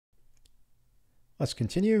Let's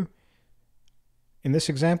continue. In this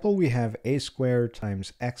example, we have a squared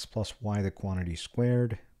times x plus y the quantity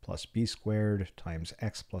squared plus b squared times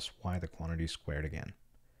x plus y the quantity squared again.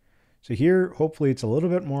 So here, hopefully it's a little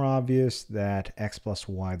bit more obvious that x plus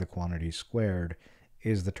y the quantity squared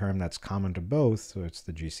is the term that's common to both, so it's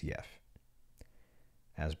the GCF.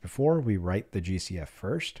 As before, we write the GCF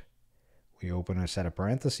first. We open a set of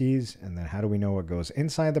parentheses, and then how do we know what goes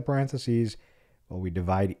inside the parentheses? Well, we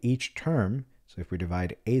divide each term. So if we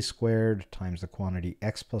divide a squared times the quantity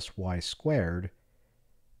x plus y squared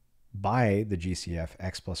by the GCF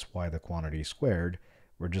x plus y the quantity squared,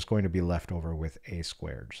 we're just going to be left over with a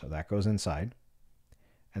squared. So that goes inside.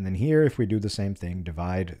 And then here, if we do the same thing,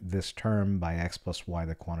 divide this term by x plus y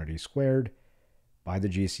the quantity squared by the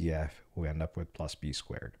GCF, we end up with plus b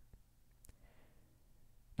squared.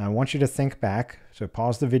 Now I want you to think back, so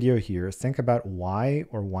pause the video here, think about why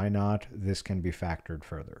or why not this can be factored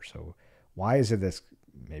further. So why is it this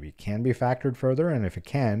maybe can be factored further? And if it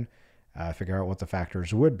can, figure out what the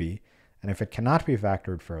factors would be. And if it cannot be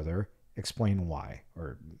factored further, explain why,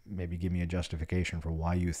 or maybe give me a justification for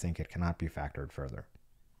why you think it cannot be factored further.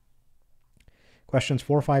 Questions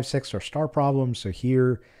 4, 5, 6 are star problems. So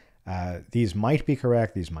here, these might be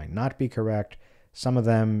correct, these might not be correct. Some of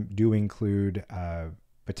them do include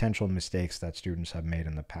potential mistakes that students have made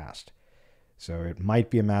in the past. So it might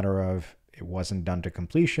be a matter of it wasn't done to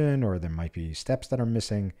completion, or there might be steps that are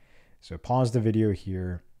missing. So pause the video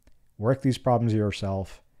here, work these problems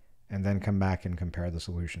yourself, and then come back and compare the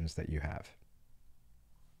solutions that you have.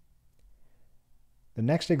 The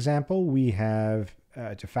next example, we have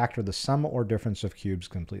to factor the sum or difference of cubes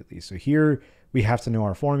completely. So here we have to know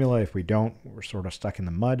our formula. If we don't, we're sort of stuck in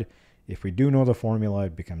the mud. If we do know the formula,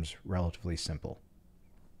 it becomes relatively simple.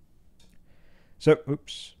 So,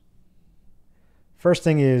 first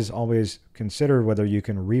thing is always consider whether you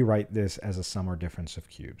can rewrite this as a sum or difference of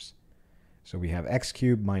cubes. So we have x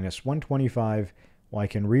cubed minus 125. Well, I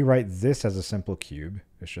can rewrite this as a simple cube.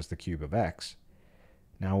 It's just the cube of x.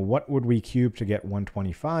 Now, what would we cube to get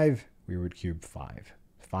 125? We would cube 5.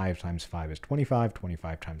 5 times 5 is 25.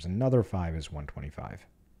 25 times another 5 is 125.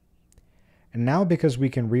 And now, because we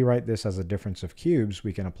can rewrite this as a difference of cubes,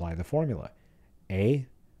 we can apply the formula. A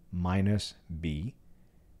minus b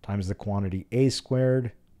times the quantity a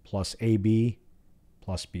squared plus ab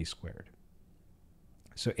plus b squared.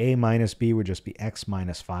 So a minus b would just be x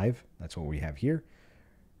minus 5. That's what we have here.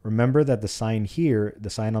 Remember that the sign here, the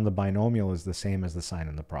sign on the binomial, is the same as the sign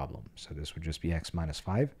in the problem. So this would just be x minus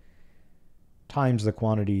 5 times the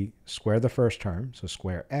quantity, square the first term. So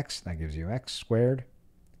square x, that gives you x squared.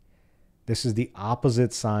 This is the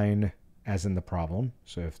opposite sign as in the problem.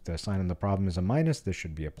 So if the sign in the problem is a minus, this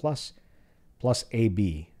should be a plus. Plus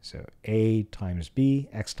ab. So a times b,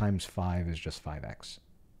 x times 5 is just 5x.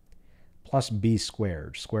 Plus b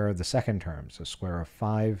squared, square of the second term. So square of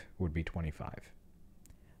 5 would be 25.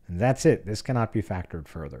 And that's it. This cannot be factored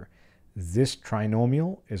further. This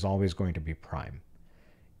trinomial is always going to be prime.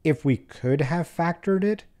 If we could have factored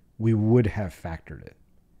it, we would have factored it.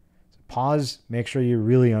 So pause, make sure you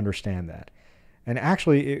really understand that. And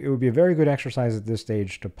actually, it would be a very good exercise at this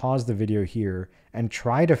stage to pause the video here and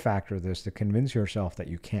try to factor this to convince yourself that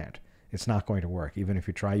you can't. It's not going to work. Even if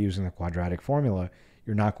you try using the quadratic formula,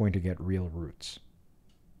 you're not going to get real roots.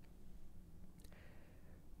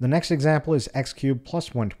 The next example is x cubed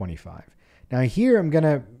plus 125. Now here I'm going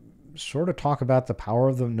to sort of talk about the power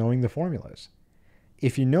of knowing the formulas.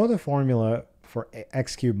 If you know the formula for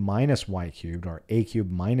x cubed minus y cubed, or a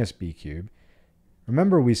cubed minus b cubed,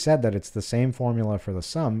 remember we said that it's the same formula for the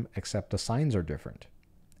sum, except the signs are different.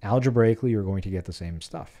 Algebraically, you're going to get the same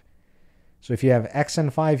stuff. So if you have x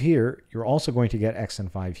and 5 here, you're also going to get x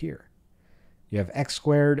and 5 here. You have x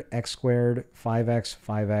squared, 5x,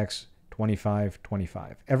 5x, 25,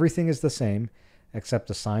 25. Everything is the same, except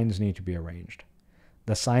the signs need to be arranged.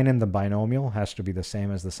 The sign in the binomial has to be the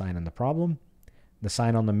same as the sign in the problem. The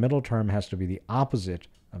sign on the middle term has to be the opposite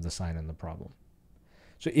of the sign in the problem.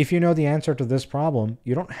 So if you know the answer to this problem,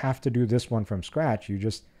 you don't have to do this one from scratch. You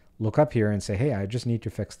just look up here and say, hey, I just need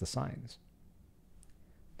to fix the signs.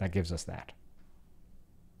 That gives us that.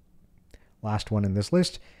 Last one in this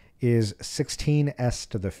list is 16s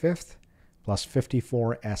to the 5th plus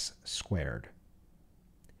 54s squared.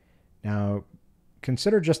 Now,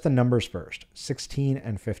 consider just the numbers first, 16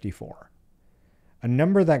 and 54. A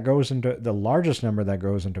number that goes into, the largest number that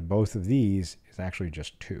goes into both of these is actually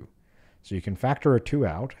just 2. So you can factor a 2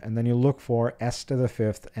 out, and then you look for s to the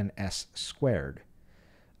 5th and s squared.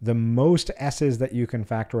 The most s's that you can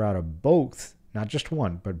factor out of both, not just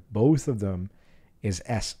one, but both of them, is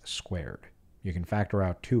s squared. You can factor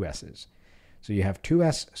out 2 s's. So you have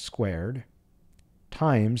 2s squared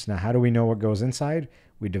times, now how do we know what goes inside?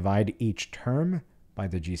 We divide each term by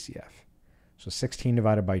the GCF. So 16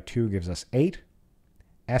 divided by 2 gives us 8.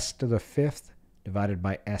 S to the 5th divided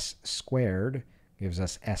by S squared gives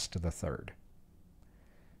us S to the 3rd.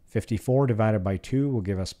 54 divided by 2 will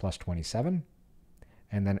give us plus 27.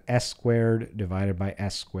 And then S squared divided by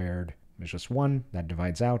S squared is just 1. That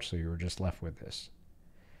divides out, so you're just left with this.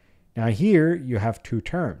 Now here you have two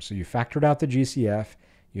terms. So you factored out the GCF.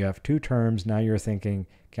 You have two terms. Now you're thinking,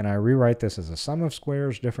 can I rewrite this as a sum of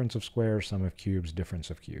squares, difference of squares, sum of cubes, difference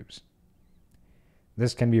of cubes?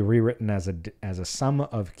 This can be rewritten as a sum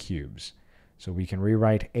of cubes. So we can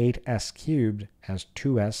rewrite 8s cubed as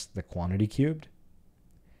 2s, the quantity cubed.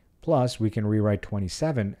 Plus, we can rewrite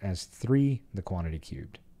 27 as 3, the quantity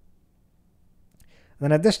cubed. And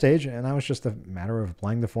then at this stage, and that was just a matter of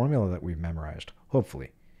applying the formula that we've memorized,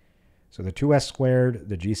 hopefully. So the 2s squared,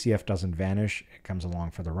 the GCF doesn't vanish. It comes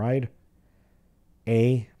along for the ride.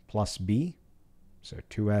 A plus b, so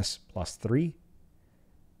 2s plus 3,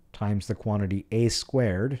 times the quantity a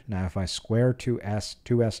squared. Now if I square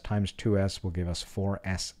 2s times 2s will give us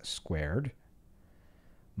 4s squared.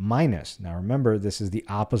 Minus, now remember this is the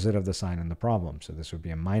opposite of the sign in the problem, so this would be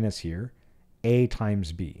a minus here, a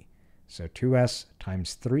times b. So 2s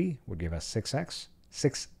times 3 would give us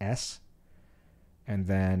 6s, and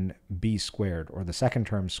then b squared, or the second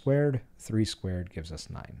term squared, 3 squared gives us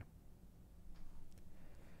 9.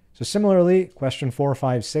 So similarly, question 4,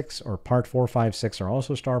 5, 6, or part 4, 5, 6 are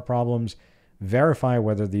also star problems. Verify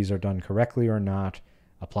whether these are done correctly or not.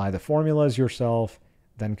 Apply the formulas yourself,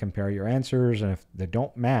 then compare your answers, and if they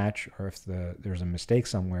don't match, or if there's a mistake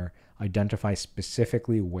somewhere, identify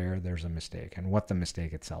specifically where there's a mistake and what the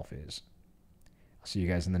mistake itself is. I'll see you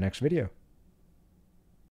guys in the next video.